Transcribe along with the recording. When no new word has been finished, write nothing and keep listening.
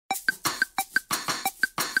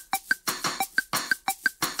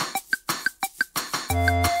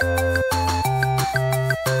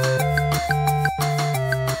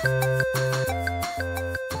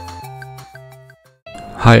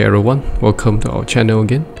Hi everyone, welcome to our channel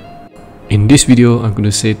again. In this video, I'm going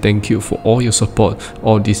to say thank you for all your support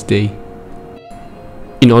all this day.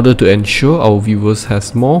 In order to ensure our viewers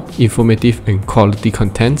has more informative and quality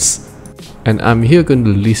contents, and I'm here going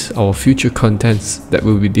to list our future contents that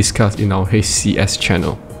will be discussed in our HCS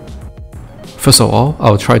channel. First of all,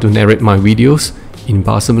 I'll try to narrate my videos in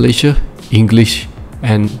Bahasa Malaysia, English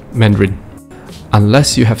and Mandarin.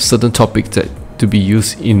 Unless you have certain topics that to be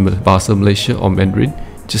used in Bahasa Malaysia or Mandarin,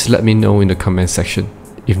 just let me know in the comment section.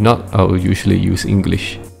 If not, I will usually use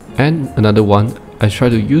English. And another one, I try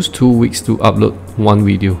to use 2 weeks to upload one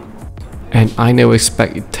video. And I never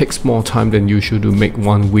expect it takes more time than usual to make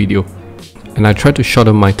one video. And I try to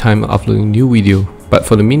shorten my time uploading new video. But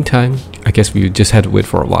for the meantime, I guess we just had to wait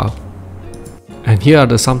for a while. And here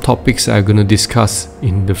are some topics I'm gonna discuss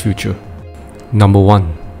in the future. Number 1.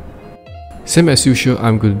 Same as usual,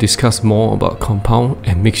 I'm going to discuss more about compound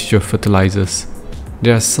and mixture fertilizers.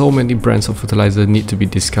 There are so many brands of fertilizer need to be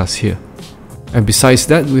discussed here. And besides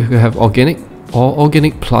that, we have organic or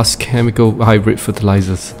organic plus chemical hybrid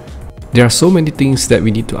fertilizers. There are so many things that we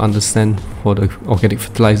need to understand for the organic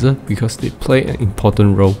fertilizer because they play an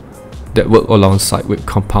important role that work alongside with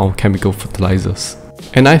compound chemical fertilizers.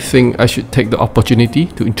 And I think I should take the opportunity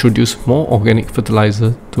to introduce more organic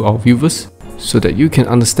fertilizer to our viewers so that you can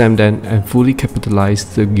understand them and fully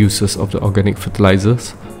capitalize the uses of the organic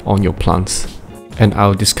fertilizers on your plants. And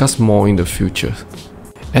I'll discuss more in the future.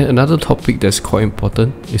 And another topic that's quite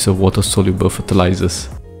important is the water-soluble fertilizers.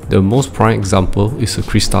 The most prime example is the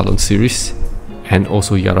Crystalline series, and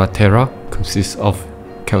also Yara Terra consists of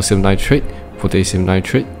calcium nitrate, potassium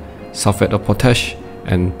nitrate, sulfate of potash,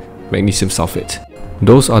 and magnesium sulfate.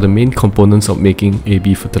 Those are the main components of making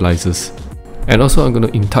AB fertilizers. And also I'm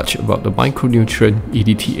going to touch about the micronutrient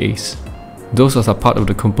EDTAs. Those are part of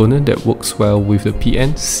the component that works well with the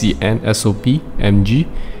PN, CN, SOP, Mg,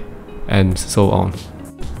 and so on.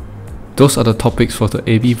 Those are the topics for the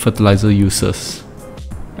AB fertilizer users.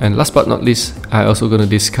 And last but not least, I'm also going to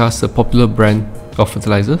discuss the popular brand of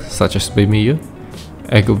fertilizers such as Baymere,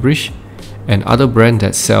 Agrobridge, and other brands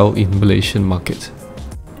that sell in Malaysian market.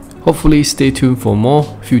 Hopefully stay tuned for more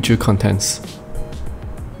future contents.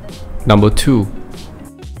 Number 2.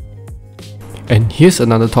 And here's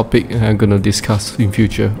another topic I'm gonna discuss in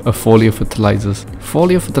future, foliar fertilizers.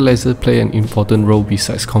 Foliar fertilizers play an important role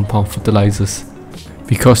besides compound fertilizers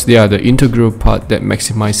because they are the integral part that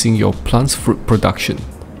maximizing your plant's fruit production.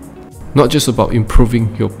 Not just about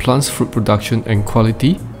improving your plant's fruit production and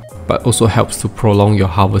quality, but also helps to prolong your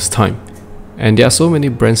harvest time. And there are so many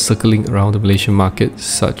brands circling around the Malaysian market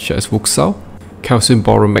such as Wuxal, calcium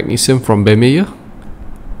boron magnesium from Baymere,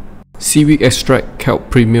 seaweed extract kelp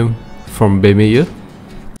premium from Baymere,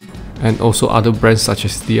 and also other brands such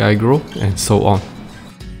as Diagro and so on.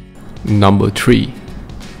 Number 3.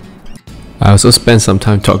 I also spent some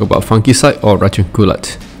time talk about fungicide or racun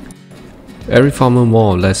kulat. Every farmer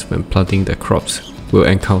more or less when planting their crops will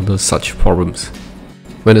encounter such problems.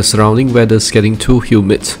 When the surrounding weather is getting too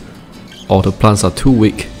humid or the plants are too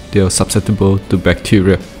weak, they are susceptible to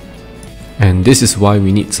bacteria. And this is why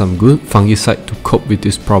we need some good fungicide to cope with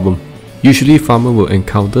this problem. Usually farmers will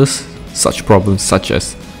encounter such problems such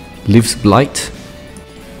as leaves blight,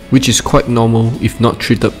 which is quite normal if not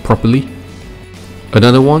treated properly.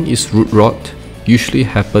 Another one is root rot, usually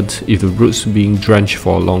happens if the roots being drenched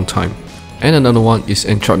for a long time. And another one is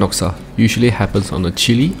anthracnose, usually happens on the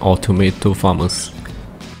chili or tomato farmers.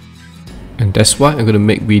 And that's why I'm going to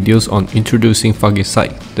make videos on introducing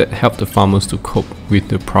fungicide that help the farmers to cope with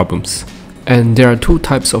the problems. And there are 2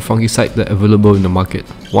 types of fungicide that are available in the market.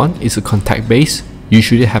 One is a contact base,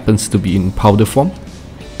 usually happens to be in powder form,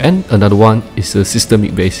 and another one is a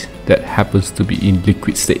systemic base that happens to be in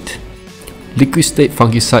liquid state. Liquid state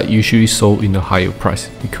fungicide usually sold in a higher price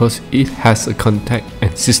because it has a contact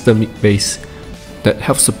and systemic base that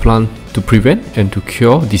helps the plant to prevent and to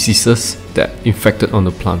cure diseases that infected on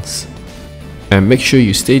the plants. And make sure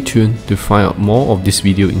you stay tuned to find out more of this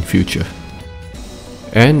video in future.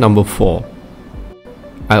 And number 4.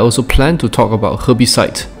 I also plan to talk about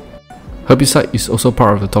herbicide. Herbicide is also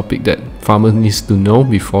part of the topic that farmers need to know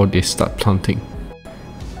before they start planting.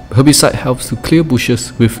 Herbicide helps to clear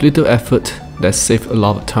bushes with little effort that saves a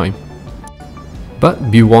lot of time.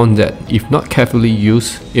 But be warned that if not carefully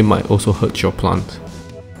used, it might also hurt your plant.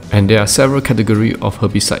 And there are several categories of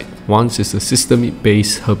herbicide. One is a systemic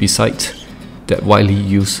based herbicide that widely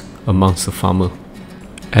used amongst the farmer.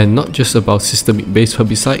 And not just about systemic based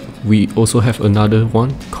herbicide, we also have another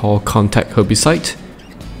one called contact herbicide,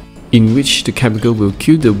 in which the chemical will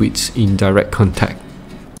kill the weeds in direct contact.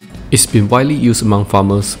 It's been widely used among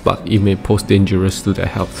farmers, but it may pose dangerous to their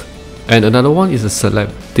health. And another one is a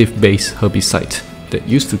selective based herbicide that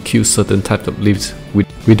used to kill certain types of leaves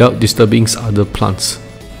without disturbing other plants.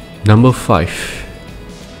 Number 5.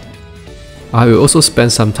 I will also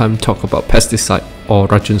spend some time talk about pesticide or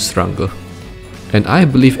racun serangga. And I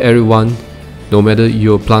believe everyone, no matter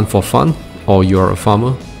you're a plant for fun or you're a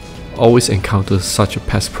farmer, always encounters such a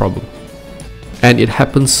pest problem. And it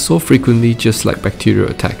happens so frequently, just like bacterial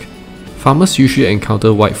attack. Farmers usually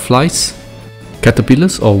encounter white flies,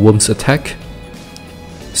 caterpillars or worms attack,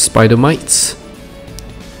 spider mites,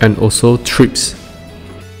 and also thrips.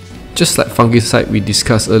 Just like fungicide we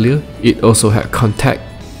discussed earlier, it also had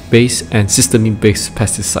contact-based and systemic-based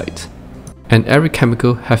pesticides. And every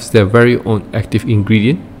chemical has their very own active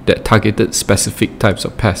ingredient that targeted specific types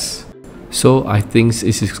of pests. So I think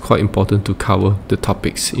this is quite important to cover the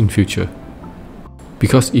topics in future.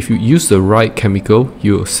 Because if you use the right chemical,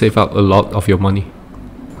 you'll save up a lot of your money.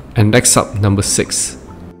 And next up, number 6.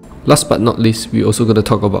 Last but not least, we're also going to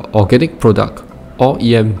talk about organic product or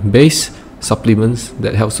EM based supplements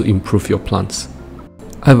that helps to improve your plants.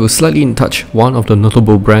 I will slightly touch one of the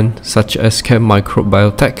notable brands such as Chem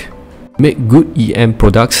Microbiotech make good EM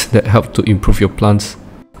products that help to improve your plants.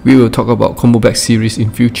 We will talk about combo bag series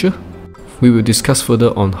in future. We will discuss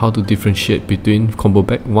further on how to differentiate between combo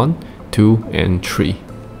bag 1, 2 and 3.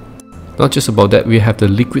 Not just about that, we have the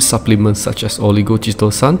liquid supplements such as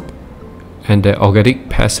Oligochitosan and the organic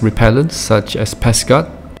pest repellents such as PestGuard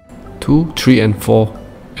 2, 3 and 4,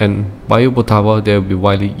 and Biobotava that will be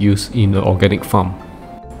widely used in the organic farm.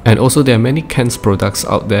 And also there are many canned products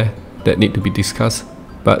out there that need to be discussed,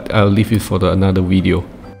 but I'll leave it for another video.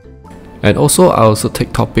 And also I also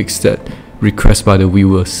take topics that request by the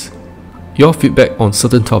viewers. Your feedback on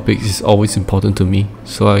certain topics is always important to me,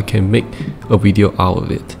 so I can make a video out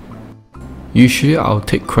of it. Usually I'll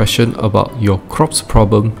take questions about your crops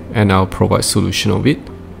problem and I'll provide solution of it.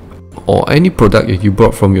 Or any product that you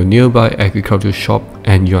bought from your nearby agriculture shop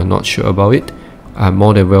and you are not sure about it, I'm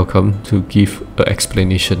more than welcome to give an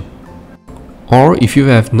explanation. Or if you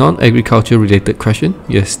have non-agriculture related question,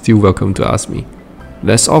 you're still welcome to ask me.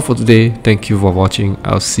 That's all for today. Thank you for watching.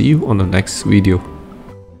 I'll see you on the next video.